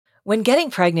When getting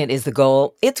pregnant is the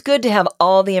goal, it's good to have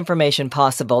all the information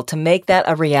possible to make that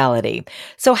a reality.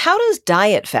 So how does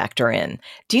diet factor in?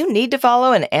 Do you need to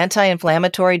follow an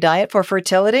anti-inflammatory diet for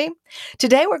fertility?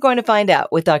 Today we're going to find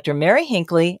out with Dr. Mary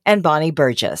Hinckley and Bonnie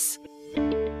Burgess.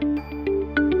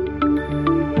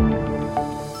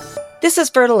 This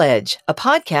is Fertile Edge, a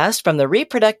podcast from the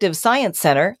Reproductive Science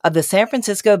Center of the San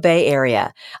Francisco Bay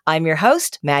Area. I'm your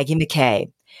host, Maggie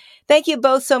McKay. Thank you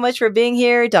both so much for being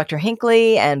here. Dr.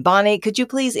 Hinckley and Bonnie, could you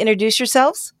please introduce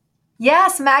yourselves?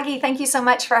 Yes, Maggie, thank you so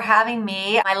much for having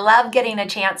me. I love getting a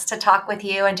chance to talk with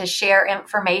you and to share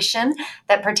information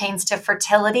that pertains to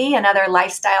fertility and other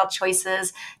lifestyle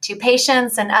choices to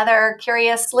patients and other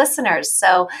curious listeners.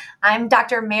 So I'm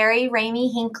Dr. Mary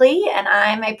Ramey Hinckley, and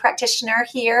I'm a practitioner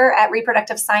here at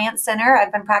Reproductive Science Center.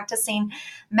 I've been practicing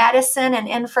medicine and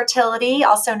infertility,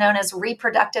 also known as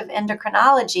reproductive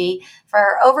endocrinology,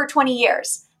 for over 20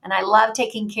 years. And I love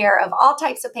taking care of all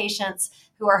types of patients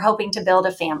who are hoping to build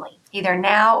a family, either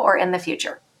now or in the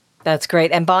future. That's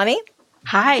great. And Bonnie?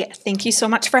 Hi, thank you so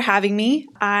much for having me.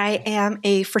 I am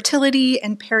a fertility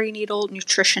and perinatal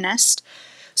nutritionist.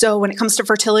 So when it comes to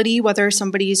fertility, whether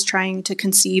somebody's trying to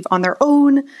conceive on their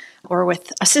own or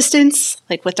with assistance,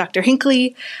 like with Dr.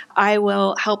 Hinckley, I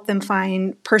will help them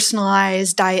find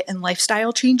personalized diet and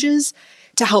lifestyle changes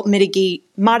to help mitigate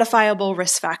modifiable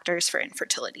risk factors for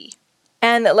infertility.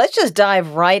 And let's just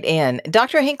dive right in.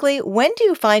 Dr. Hinckley, when do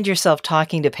you find yourself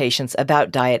talking to patients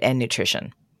about diet and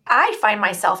nutrition? I find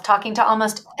myself talking to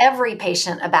almost every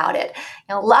patient about it.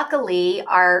 Luckily,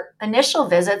 our initial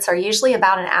visits are usually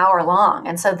about an hour long.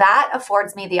 And so that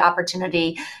affords me the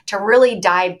opportunity to really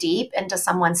dive deep into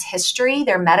someone's history,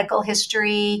 their medical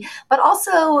history, but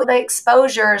also the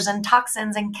exposures and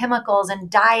toxins and chemicals and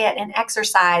diet and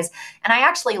exercise. And I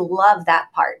actually love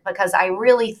that part because I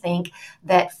really think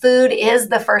that food is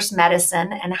the first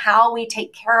medicine, and how we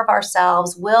take care of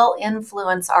ourselves will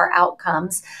influence our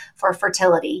outcomes for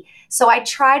fertility. So I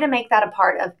try to make that a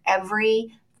part of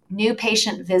every new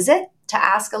patient visit, to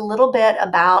ask a little bit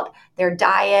about their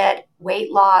diet, weight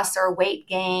loss or weight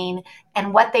gain,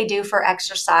 and what they do for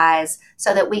exercise,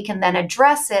 so that we can then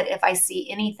address it if I see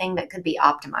anything that could be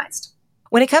optimized.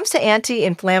 When it comes to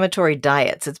anti-inflammatory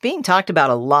diets, it's being talked about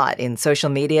a lot in social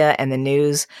media and the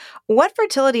news. What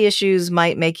fertility issues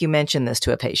might make you mention this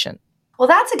to a patient? Well,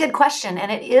 that's a good question,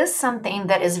 and it is something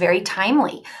that is very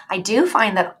timely. I do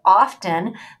find that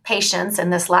often patients in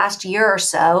this last year or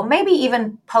so, maybe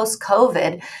even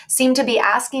post-COVID, seem to be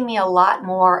asking me a lot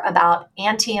more about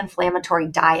anti-inflammatory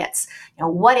diets.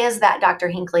 What is that, Dr.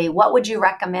 Hinckley? What would you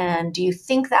recommend? Do you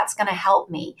think that's going to help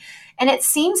me? And it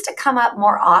seems to come up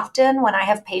more often when I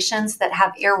have patients that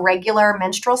have irregular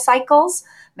menstrual cycles.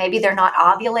 Maybe they're not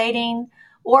ovulating,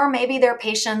 or maybe they're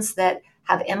patients that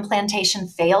have implantation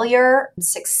failure.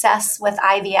 Success with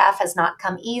IVF has not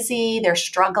come easy. They're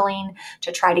struggling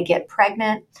to try to get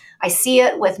pregnant. I see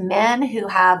it with men who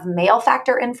have male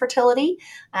factor infertility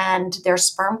and their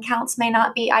sperm counts may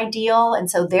not be ideal.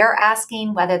 And so they're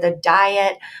asking whether the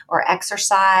diet or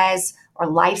exercise or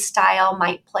lifestyle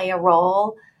might play a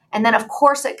role. And then, of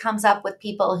course, it comes up with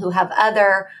people who have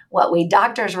other, what we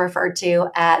doctors refer to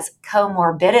as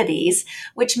comorbidities,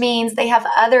 which means they have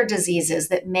other diseases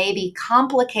that may be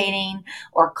complicating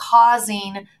or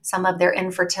causing some of their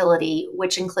infertility,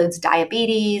 which includes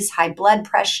diabetes, high blood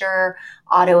pressure,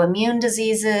 autoimmune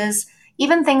diseases.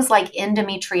 Even things like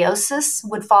endometriosis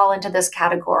would fall into this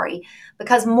category,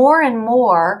 because more and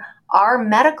more our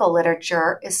medical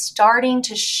literature is starting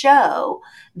to show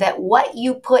that what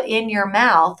you put in your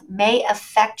mouth may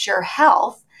affect your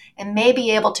health and may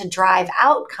be able to drive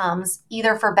outcomes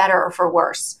either for better or for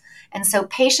worse. And so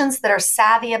patients that are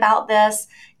savvy about this,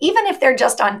 even if they're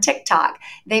just on TikTok,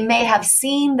 they may have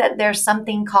seen that there's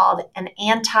something called an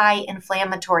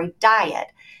anti-inflammatory diet.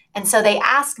 And so they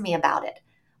ask me about it.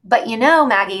 But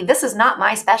Maggie, this is not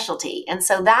my specialty. And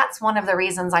so that's one of the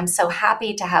reasons I'm so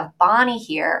happy to have Bonnie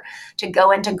here to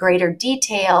go into greater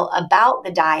detail about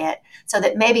the diet, so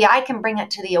that maybe I can bring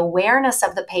it to the awareness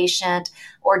of the patient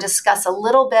or discuss a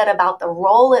little bit about the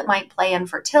role it might play in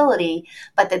fertility,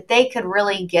 but that they could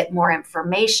really get more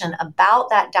information about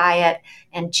that diet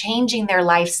and changing their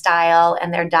lifestyle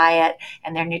and their diet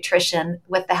and their nutrition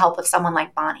with the help of someone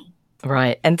like Bonnie.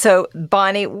 Right. And so,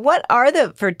 Bonnie, what are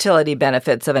the fertility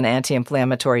benefits of an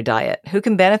anti-inflammatory diet? Who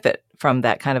can benefit from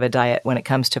that kind of a diet when it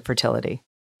comes to fertility?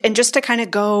 And just to kind of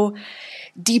go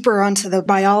deeper onto the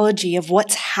biology of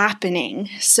what's happening.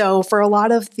 So for a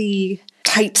lot of the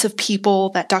types of people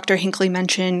that Dr. Hinckley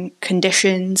mentioned,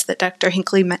 conditions that Dr.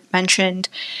 Hinckley mentioned,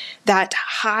 that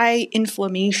high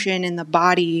inflammation in the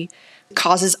body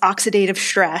causes oxidative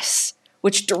stress,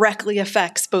 which directly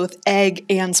affects both egg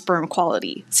and sperm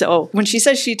quality. So when she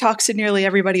says she talks to nearly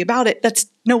everybody about it, that's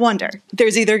no wonder.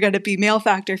 There's either going to be male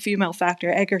factor, female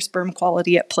factor, egg or sperm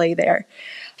quality at play there.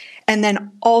 And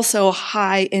then also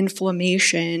high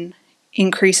inflammation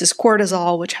increases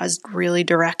cortisol, which has really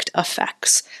direct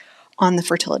effects on the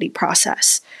fertility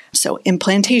process. So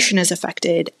implantation is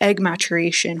affected, egg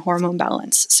maturation, hormone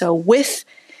balance. So with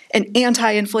an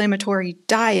anti-inflammatory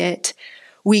diet,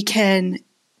 we can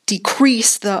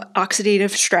decrease the oxidative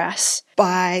stress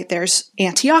by, there's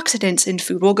antioxidants in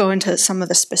food. We'll go into some of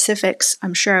the specifics.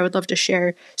 I'm sure I would love to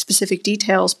share specific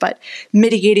details, but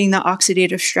mitigating the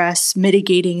oxidative stress,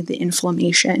 mitigating the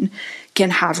inflammation can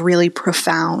have really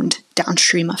profound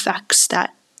downstream effects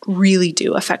that really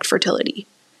do affect fertility.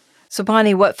 So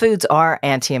Bonnie, what foods are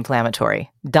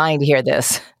anti-inflammatory? Dying to hear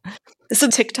this. So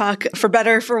TikTok, for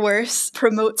better or for worse,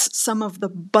 promotes some of the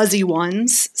buzzy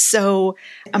ones. So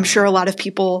I'm sure a lot of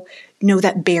people know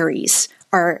that berries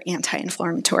are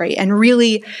anti-inflammatory. And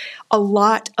really, a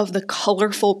lot of the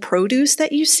colorful produce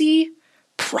that you see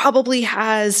probably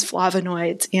has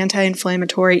flavonoids,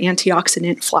 anti-inflammatory,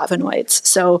 antioxidant flavonoids.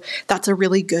 So that's a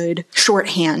really good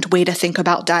shorthand way to think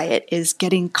about diet, is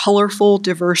getting colorful,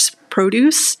 diverse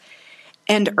produce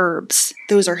and herbs.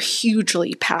 Those are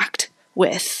hugely packed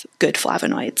with good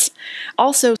flavonoids.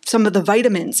 Also, some of the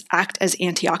vitamins act as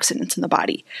antioxidants in the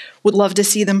body. Would love to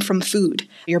see them from food.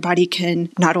 Your body can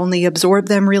not only absorb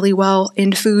them really well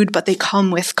in food, but they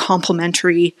come with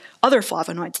complementary other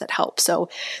flavonoids that help. So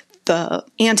the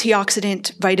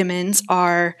antioxidant vitamins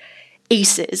are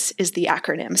ACEs is the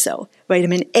acronym. So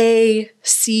vitamin A,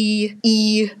 C,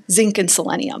 E, zinc, and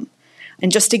selenium.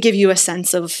 And just to give you a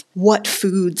sense of what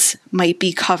foods might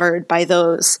be covered by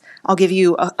those, I'll give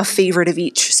you a favorite of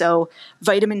each. So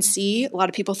vitamin C, a lot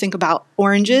of people think about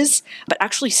oranges, but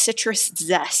actually citrus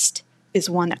zest is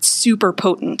one that's super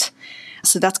potent.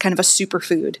 So that's kind of a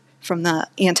superfood from the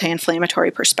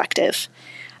anti-inflammatory perspective.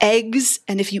 Eggs,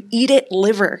 and if you eat it,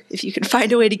 liver, if you can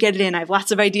find a way to get it in. I have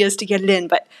lots of ideas to get it in,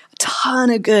 but a ton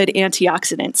of good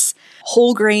antioxidants.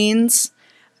 Whole grains,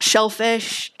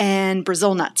 shellfish, and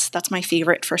Brazil nuts. That's my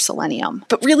favorite for selenium.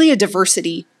 But really a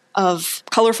diversity of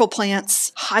colorful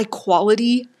plants, high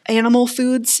quality animal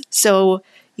foods. So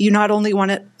you not only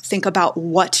want to think about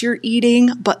what you're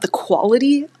eating, but the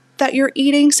quality that you're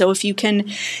eating. So if you can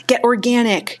get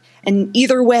organic and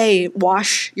either way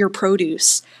wash your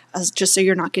produce, just so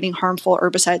you're not getting harmful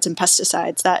herbicides and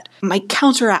pesticides that might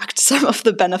counteract some of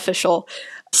the beneficial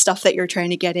stuff that you're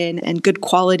trying to get in, and good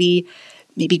quality,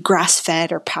 maybe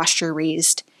grass-fed or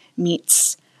pasture-raised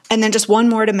meats. And then just one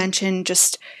more to mention,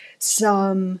 just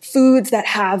some foods that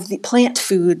have the plant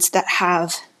foods that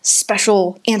have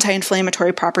special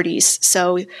anti-inflammatory properties.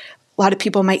 So a lot of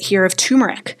people might hear of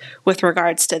turmeric with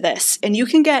regards to this. And you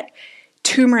can get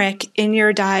turmeric in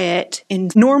your diet in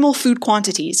normal food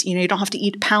quantities. You don't have to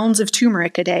eat pounds of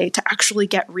turmeric a day to actually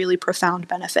get really profound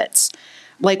benefits.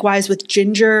 Likewise with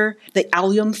ginger, the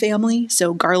allium family,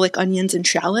 so garlic, onions, and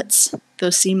shallots.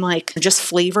 Those seem like just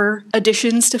flavor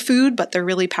additions to food, but they're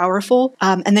really powerful.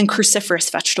 And then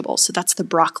cruciferous vegetables, so that's the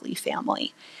broccoli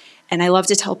family. And I love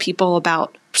to tell people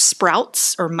about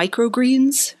sprouts or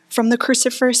microgreens from the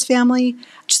cruciferous family,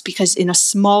 just because in a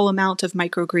small amount of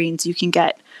microgreens, you can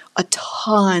get a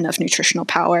ton of nutritional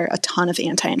power, a ton of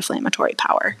anti-inflammatory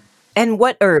power. And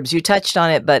what herbs? You touched on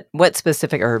it, but what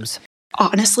specific herbs?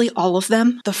 Honestly, all of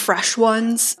them. The fresh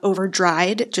ones over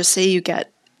dried, just so you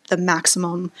get the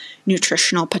maximum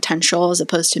nutritional potential, as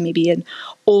opposed to maybe an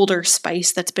older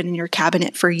spice that's been in your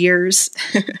cabinet for years.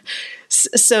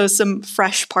 So some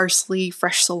fresh parsley,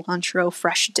 fresh cilantro,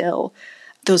 fresh dill,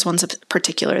 those ones in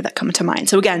particular that come to mind.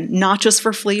 So again, not just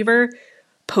for flavor,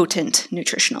 potent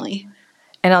nutritionally.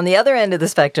 And on the other end of the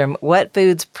spectrum, what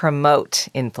foods promote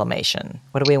inflammation?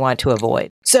 What do we want to avoid?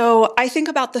 So I think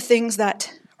about the things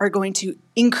that are going to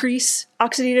increase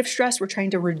oxidative stress. We're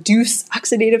trying to reduce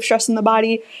oxidative stress in the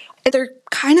body. They're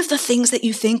kind of the things that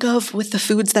you think of with the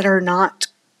foods that are not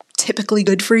typically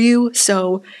good for you.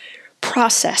 So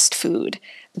processed food.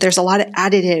 There's a lot of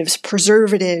additives,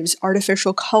 preservatives,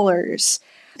 artificial colors,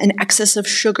 an excess of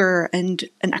sugar, and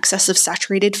an excess of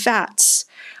saturated fats.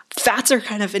 Fats are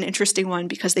kind of an interesting one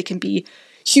because they can be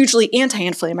hugely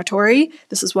anti-inflammatory.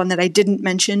 This is one that I didn't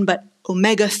mention, but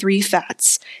omega-3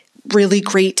 fats, really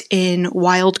great in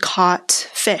wild-caught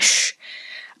fish.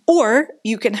 Or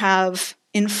you can have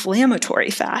inflammatory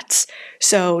fats.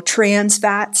 So trans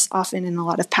fats, often in a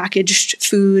lot of packaged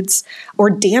foods, or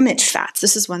damaged fats.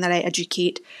 This is one that I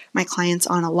educate my clients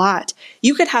on a lot.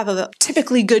 You could have a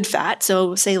typically good fat,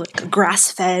 so say like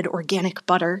grass-fed organic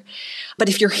butter, but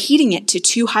if you're heating it to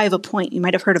too high of a point, you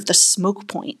might have heard of the smoke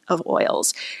point of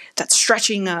oils, that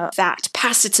stretching a fat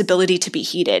past its ability to be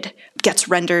heated gets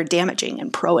rendered damaging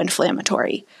and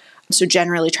pro-inflammatory. So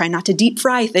generally try not to deep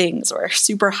fry things or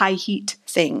super high heat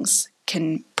things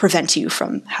can prevent you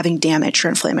from having damage or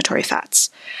inflammatory fats.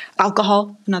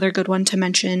 Alcohol, another good one to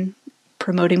mention,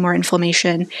 promoting more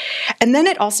inflammation. And then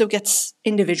it also gets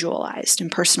individualized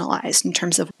and personalized in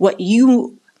terms of what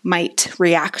you might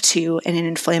react to in an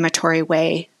inflammatory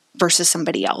way versus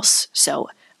somebody else. So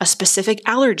a specific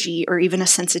allergy or even a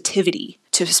sensitivity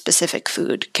to a specific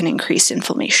food can increase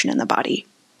inflammation in the body.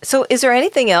 So is there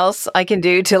anything else I can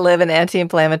do to live an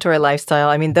anti-inflammatory lifestyle?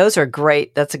 I mean, those are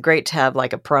great. That's a great to have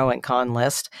like a pro and con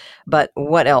list. But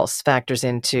what else factors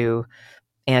into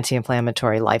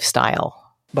anti-inflammatory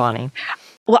lifestyle, Bonnie?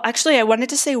 Well, actually, I wanted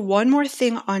to say one more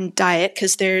thing on diet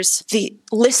because there's the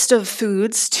list of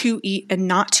foods to eat and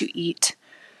not to eat,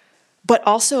 but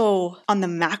also on the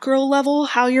macro level,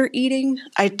 how you're eating.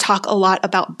 I talk a lot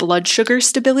about blood sugar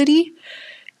stability.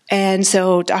 And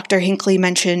so Dr. Hinckley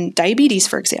mentioned diabetes,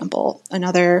 for example,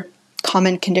 another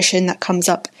common condition that comes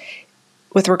up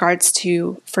with regards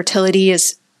to fertility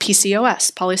is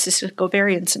PCOS, polycystic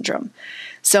ovarian syndrome.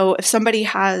 So if somebody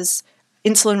has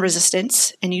insulin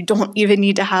resistance, and you don't even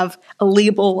need to have a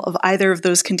label of either of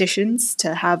those conditions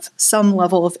to have some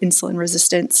level of insulin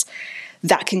resistance,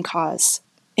 that can cause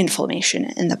inflammation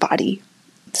in the body.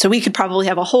 So we could probably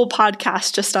have a whole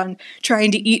podcast just on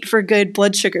trying to eat for good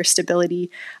blood sugar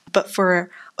stability, but for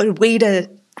a way to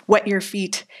wet your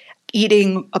feet,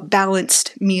 eating a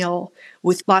balanced meal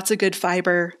with lots of good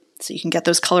fiber so you can get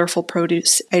those colorful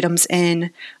produce items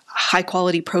in, high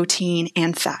quality protein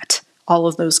and fat. All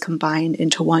of those combined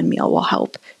into one meal will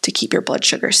help to keep your blood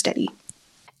sugar steady.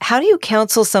 How do you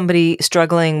counsel somebody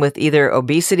struggling with either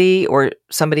obesity or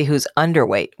somebody who's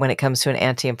underweight when it comes to an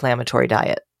anti-inflammatory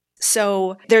diet?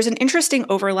 So there's an interesting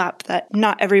overlap that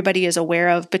not everybody is aware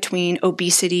of between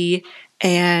obesity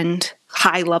and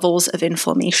high levels of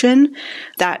inflammation,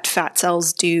 that fat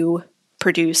cells do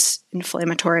produce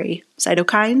inflammatory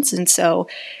cytokines. And so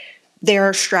there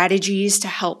are strategies to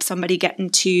help somebody get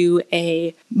into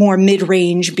a more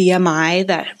mid-range BMI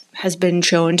that has been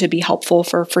shown to be helpful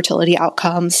for fertility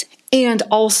outcomes and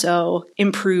also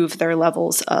improve their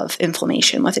levels of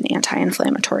inflammation with an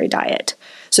anti-inflammatory diet.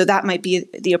 So that might be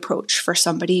the approach for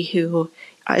somebody who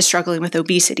is struggling with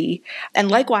obesity.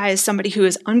 And likewise, somebody who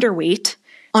is underweight,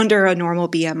 under a normal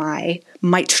BMI,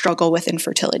 might struggle with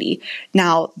infertility.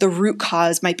 Now, the root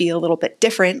cause might be a little bit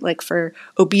different. Like for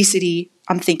obesity,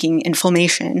 I'm thinking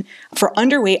inflammation. For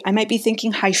underweight, I might be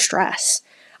thinking high stress.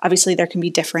 Obviously, there can be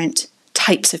different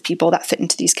types of people that fit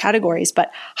into these categories,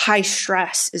 but high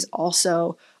stress is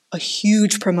also a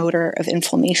huge promoter of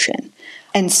inflammation.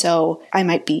 And so I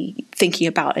might be thinking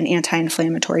about an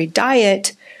anti-inflammatory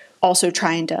diet, also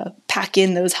trying to pack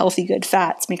in those healthy good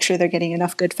fats, make sure they're getting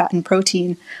enough good fat and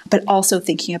protein, but also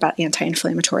thinking about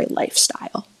anti-inflammatory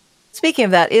lifestyle. Speaking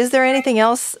of that, is there anything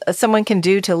else someone can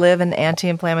do to live an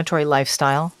anti-inflammatory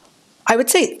lifestyle? I would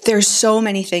say there's so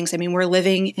many things. I mean, we're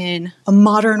living in a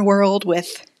modern world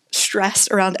with stress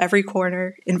around every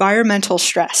corner, environmental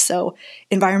stress. So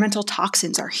environmental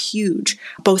toxins are huge,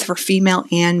 both for female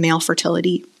and male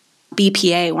fertility.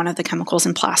 BPA, one of the chemicals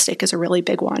in plastic, is a really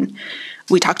big one.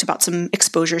 We talked about some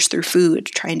exposures through food,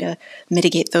 trying to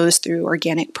mitigate those through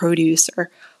organic produce or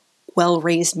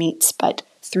well-raised meats, but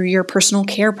through your personal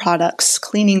care products,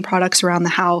 cleaning products around the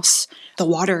house, the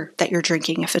water that you're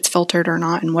drinking, if it's filtered or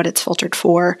not, and what it's filtered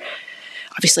for.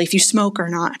 Obviously, if you smoke or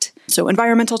not. So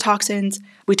environmental toxins,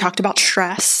 we talked about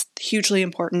stress, hugely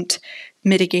important,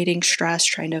 mitigating stress,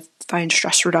 trying to find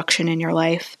stress reduction in your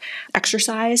life.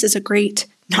 Exercise is a great,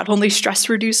 not only stress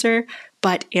reducer,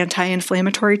 but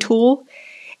anti-inflammatory tool.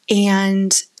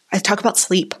 And I talk about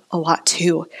sleep a lot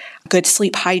too. Good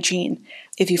sleep hygiene.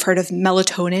 If you've heard of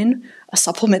melatonin, a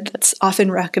supplement that's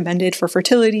often recommended for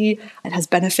fertility, it has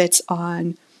benefits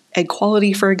on egg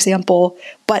quality, for example,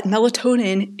 but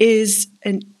melatonin is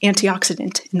an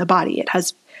antioxidant in the body. It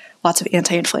has lots of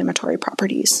anti-inflammatory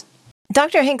properties.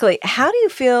 Dr. Hinckley, how do you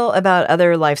feel about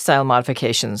other lifestyle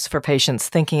modifications for patients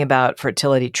thinking about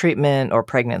fertility treatment or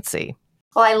pregnancy?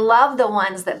 Well, I love the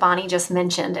ones that Bonnie just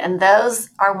mentioned, and those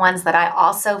are ones that I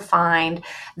also find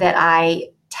that I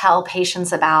tell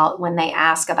patients about when they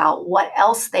ask about what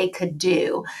else they could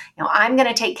do. I'm going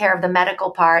to take care of the medical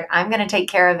part. I'm going to take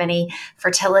care of any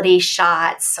fertility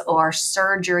shots or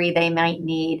surgery they might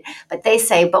need. But they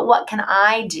say, but what can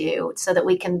I do so that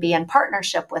we can be in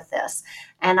partnership with this?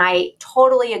 And I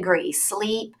totally agree.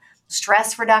 Sleep,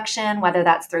 stress reduction, whether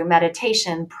that's through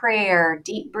meditation, prayer,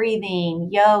 deep breathing,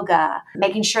 yoga,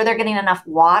 making sure they're getting enough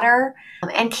water,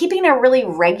 and keeping a really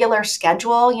regular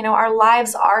schedule. Our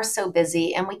lives are so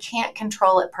busy and we can't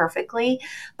control it perfectly,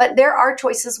 but there are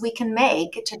choices we can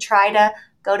make to try to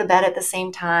go to bed at the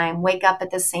same time, wake up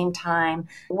at the same time.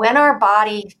 When our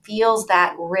body feels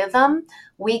that rhythm,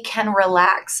 we can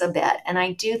relax a bit. And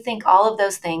I do think all of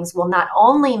those things will not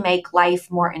only make life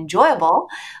more enjoyable,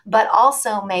 but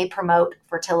also may promote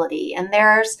fertility. And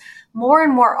there's more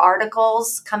and more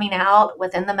articles coming out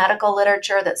within the medical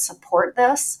literature that support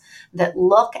this, that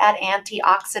look at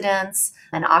antioxidants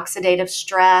and oxidative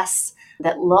stress,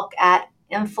 that look at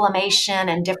inflammation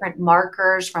and different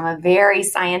markers from a very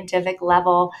scientific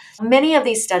level. Many of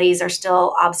these studies are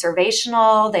still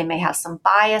observational. They may have some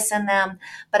bias in them,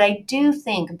 but I do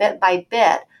think bit by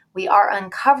bit, we are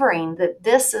uncovering that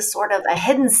this is sort of a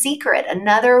hidden secret,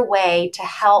 another way to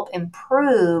help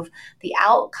improve the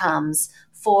outcomes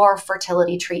for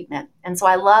fertility treatment. And so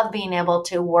I love being able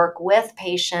to work with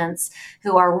patients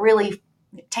who are really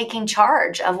taking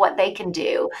charge of what they can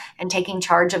do and taking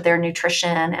charge of their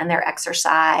nutrition and their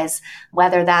exercise,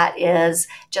 whether that is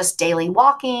just daily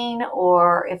walking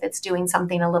or if it's doing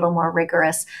something a little more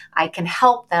rigorous. I can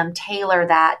help them tailor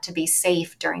that to be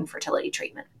safe during fertility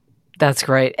treatment. That's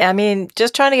great. I mean,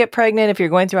 just trying to get pregnant, if you're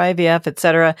going through IVF, et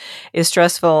cetera, is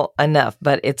stressful enough,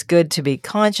 but it's good to be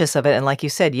conscious of it. And like you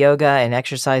said, yoga and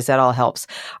exercise, that all helps.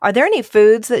 Are there any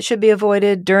foods that should be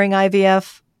avoided during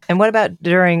IVF? And what about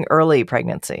during early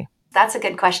pregnancy? That's a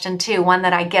good question too, one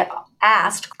that I get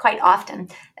asked quite often,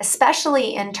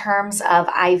 especially in terms of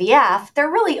IVF. There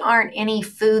really aren't any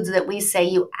foods that we say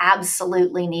you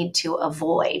absolutely need to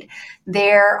avoid.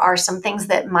 There are some things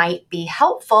that might be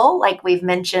helpful, like we've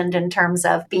mentioned in terms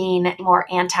of being more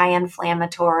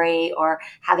anti-inflammatory or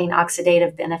having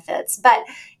oxidative benefits. But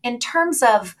in terms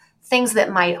of things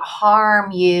that might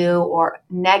harm you or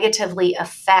negatively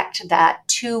affect that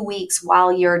 2 weeks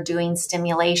while you're doing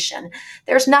stimulation,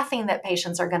 there's nothing that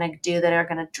patients are going to do that are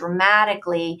going to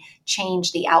dramatically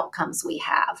change the outcomes we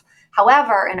have.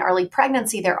 However, in early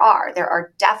pregnancy, there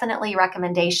are definitely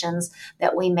recommendations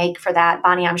that we make for that.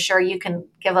 Bonnie, I'm sure you can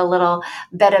give a little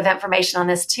bit of information on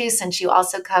this too, since you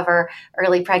also cover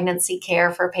early pregnancy care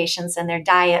for patients and their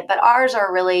diet. But ours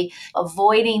are really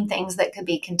avoiding things that could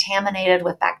be contaminated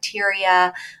with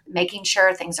bacteria, making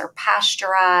sure things are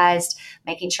pasteurized,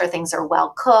 making sure things are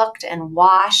well cooked and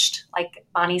washed, like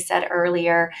Bonnie said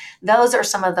earlier. Those are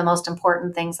some of the most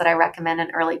important things that I recommend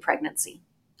in early pregnancy.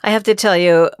 I have to tell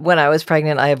you, when I was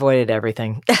pregnant, I avoided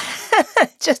everything.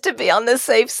 Just to be on the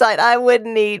safe side, I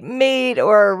wouldn't eat meat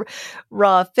or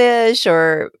raw fish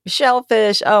or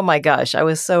shellfish. Oh my gosh, I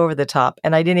was so over the top.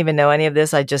 And I didn't even know any of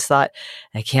this. I just thought,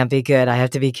 I can't be good. I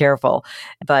have to be careful.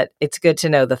 But it's good to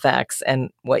know the facts and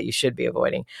what you should be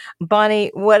avoiding. Bonnie,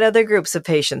 what other groups of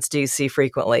patients do you see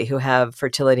frequently who have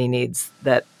fertility needs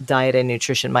that diet and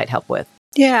nutrition might help with?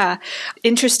 Yeah.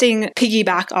 Interesting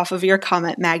piggyback off of your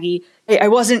comment, Maggie. I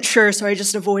wasn't sure, so I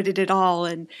just avoided it all.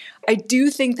 And I do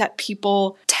think that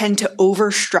people tend to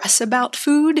overstress about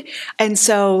food. And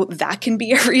so that can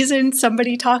be a reason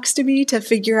somebody talks to me to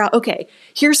figure out, okay,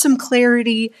 here's some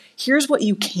clarity. Here's what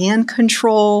you can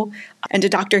control. And to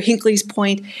Dr. Hinckley's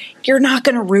point, you're not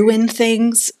going to ruin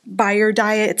things by your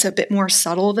diet. It's a bit more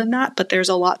subtle than that, but there's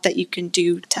a lot that you can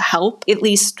do to help, at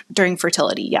least during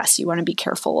fertility. Yes, you want to be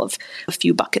careful of a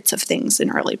few buckets of things in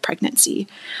early pregnancy,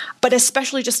 but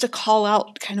especially just to call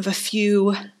out kind of a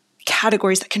few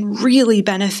categories that can really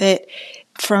benefit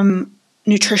from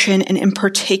nutrition and in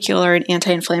particular an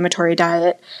anti-inflammatory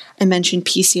diet. I mentioned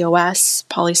PCOS,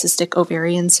 polycystic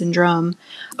ovarian syndrome,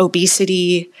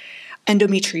 obesity,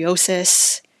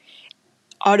 endometriosis,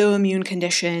 autoimmune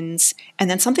conditions, and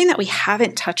then something that we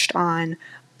haven't touched on,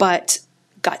 but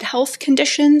gut health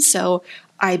conditions. So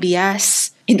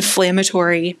IBS,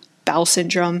 inflammatory bowel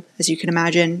syndrome, as you can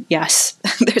imagine. Yes,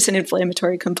 there's an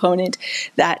inflammatory component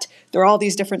that there are all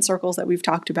these different circles that we've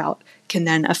talked about can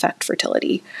then affect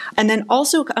fertility. And then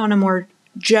also on a more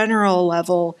general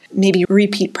level, maybe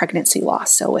repeat pregnancy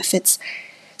loss. So if it's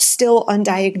still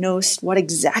undiagnosed, what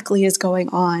exactly is going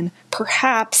on?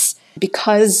 Perhaps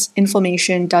because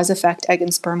inflammation does affect egg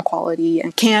and sperm quality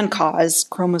and can cause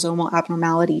chromosomal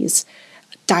abnormalities,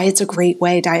 diet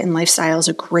and lifestyle is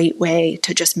a great way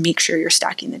to just make sure you're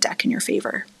stacking the deck in your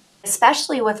favor.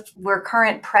 especially with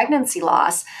recurrent pregnancy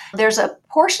loss, there's a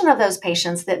portion of those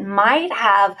patients that might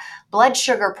have blood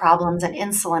sugar problems and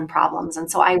insulin problems. And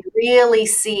so I really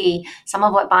see some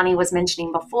of what Bonnie was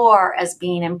mentioning before as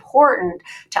being important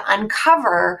to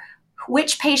uncover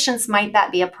which patients might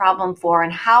that be a problem for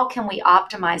and how can we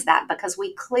optimize that, because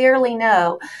we clearly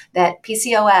know that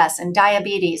PCOS and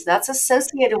diabetes, that's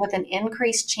associated with an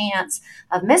increased chance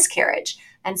of miscarriage.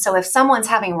 And so if someone's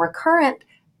having recurrent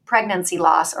pregnancy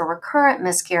loss or recurrent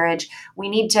miscarriage, we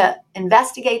need to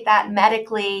investigate that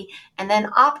medically and then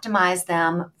optimize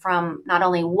them from not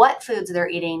only what foods they're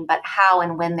eating, but how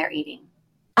and when they're eating.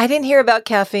 I didn't hear about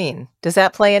caffeine. Does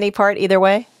that play any part either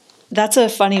way? That's a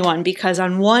funny one because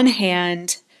on one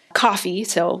hand, coffee,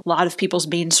 so a lot of people's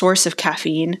main source of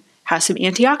caffeine, has some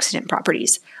antioxidant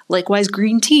properties. Likewise,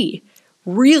 green tea,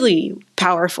 really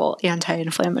powerful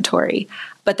anti-inflammatory.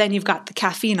 But then you've got the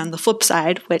caffeine on the flip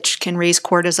side, which can raise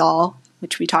cortisol,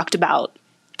 which we talked about,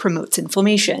 promotes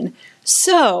inflammation.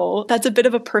 So that's a bit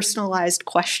of a personalized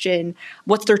question.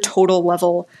 What's their total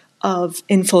level of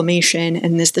inflammation?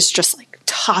 And is this just like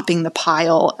topping the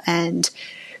pile and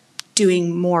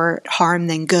doing more harm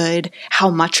than good? How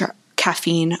much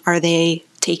caffeine are they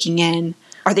taking in?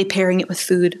 Are they pairing it with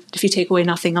food? If you take away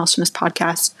nothing else from this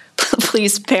podcast,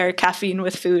 please pair caffeine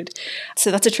with food. So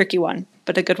that's a tricky one,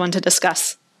 but a good one to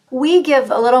discuss. We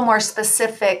give a little more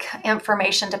specific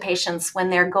information to patients when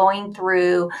they're going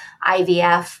through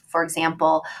IVF, for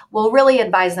example. We'll really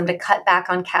advise them to cut back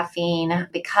on caffeine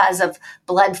because of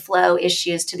blood flow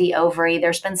issues to the ovary.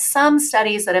 There's been some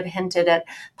studies that have hinted at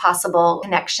possible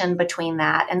connection between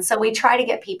that. And so we try to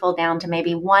get people down to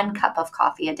maybe 1 cup of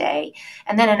coffee a day.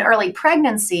 And then in early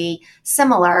pregnancy,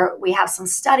 similar, we have some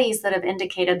studies that have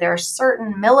indicated there are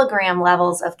certain milligram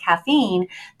levels of caffeine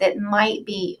that might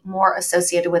be more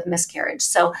associated with miscarriage.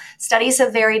 So studies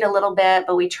have varied a little bit,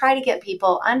 but we try to get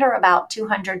people under about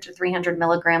 200 to 300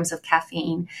 milligrams of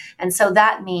caffeine. And so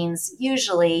that means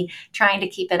usually trying to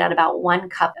keep it at about 1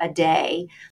 cup a day.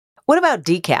 What about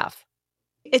decaf?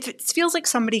 If it feels like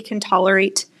somebody can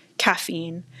tolerate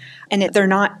caffeine and they're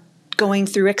not going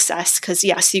through excess, because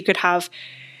yes, you could have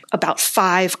about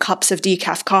 5 cups of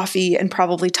decaf coffee and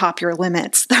probably top your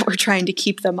limits that we're trying to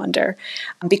keep them under.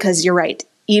 Because you're right,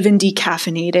 even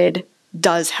decaffeinated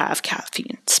does have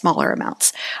caffeine, smaller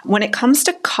amounts. When it comes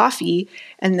to coffee,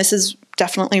 and this is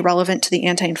definitely relevant to the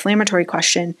anti-inflammatory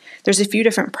question, there's a few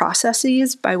different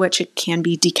processes by which it can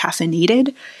be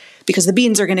decaffeinated because the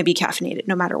beans are going to be caffeinated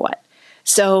no matter what.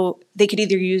 So they could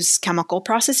either use chemical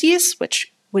processes,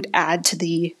 which would add to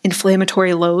the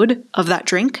inflammatory load of that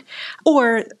drink,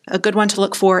 or a good one to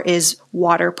look for is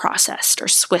water processed or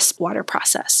Swiss water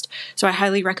processed. So I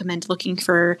highly recommend looking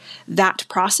for that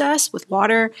process with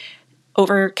water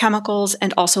over chemicals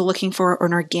and also looking for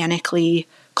an organically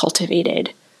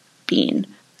cultivated bean.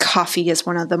 Coffee is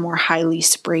one of the more highly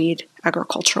sprayed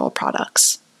agricultural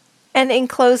products. And in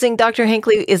closing, Dr.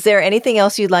 Hinckley, is there anything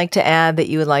else you'd like to add that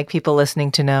you would like people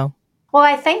listening to know? Well,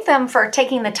 I thank them for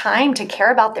taking the time to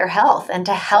care about their health and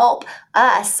to help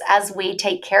us as we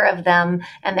take care of them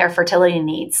and their fertility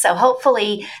needs. So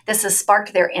hopefully this has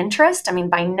sparked their interest. I mean,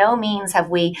 by no means have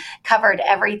we covered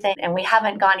everything, and we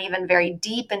haven't gone even very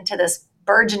deep into this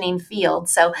burgeoning field.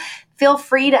 So feel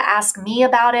free to ask me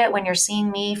about it when you're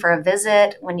seeing me for a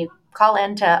visit, when you call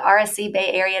into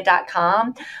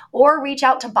rscbayarea.com, or reach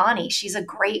out to Bonnie. She's a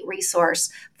great resource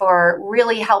for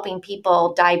really helping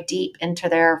people dive deep into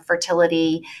their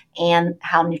fertility and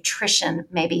how nutrition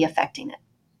may be affecting it.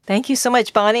 Thank you so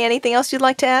much, Bonnie. Anything else you'd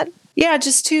like to add? Yeah,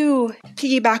 just to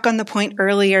piggyback on the point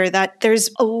earlier that there's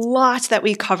a lot that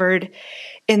we covered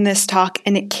in this talk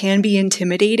and it can be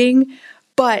intimidating.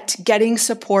 But getting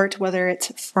support, whether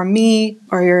it's from me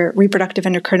or your reproductive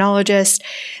endocrinologist,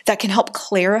 that can help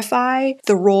clarify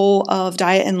the role of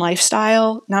diet and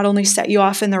lifestyle, not only set you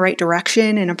off in the right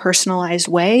direction in a personalized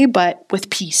way, but with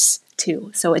peace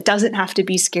too. So it doesn't have to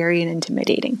be scary and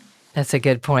intimidating. That's a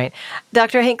good point.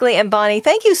 Dr. Hinckley and Bonnie,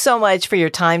 thank you so much for your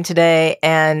time today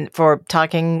and for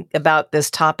talking about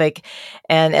this topic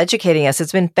and educating us.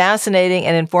 It's been fascinating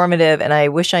and informative, and I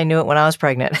wish I knew it when I was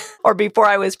pregnant or before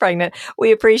I was pregnant.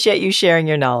 We appreciate you sharing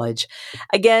your knowledge.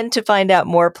 Again, to find out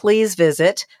more, please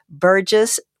visit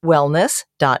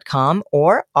burgesswellness.com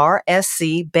or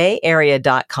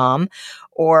rscbayarea.com,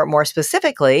 or more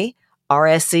specifically,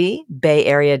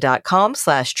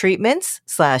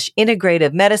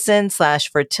 rscbayarea.com/treatments/integrative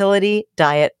medicine/fertility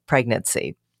diet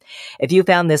pregnancy. If you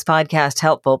found this podcast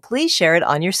helpful, please share it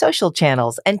on your social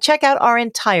channels and check out our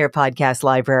entire podcast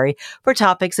library for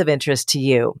topics of interest to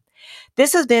you.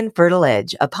 This has been Fertile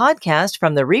Edge, a podcast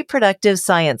from the Reproductive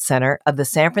Science Center of the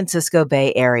San Francisco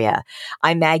Bay Area.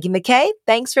 I'm Maggie McKay.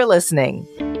 Thanks for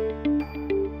listening.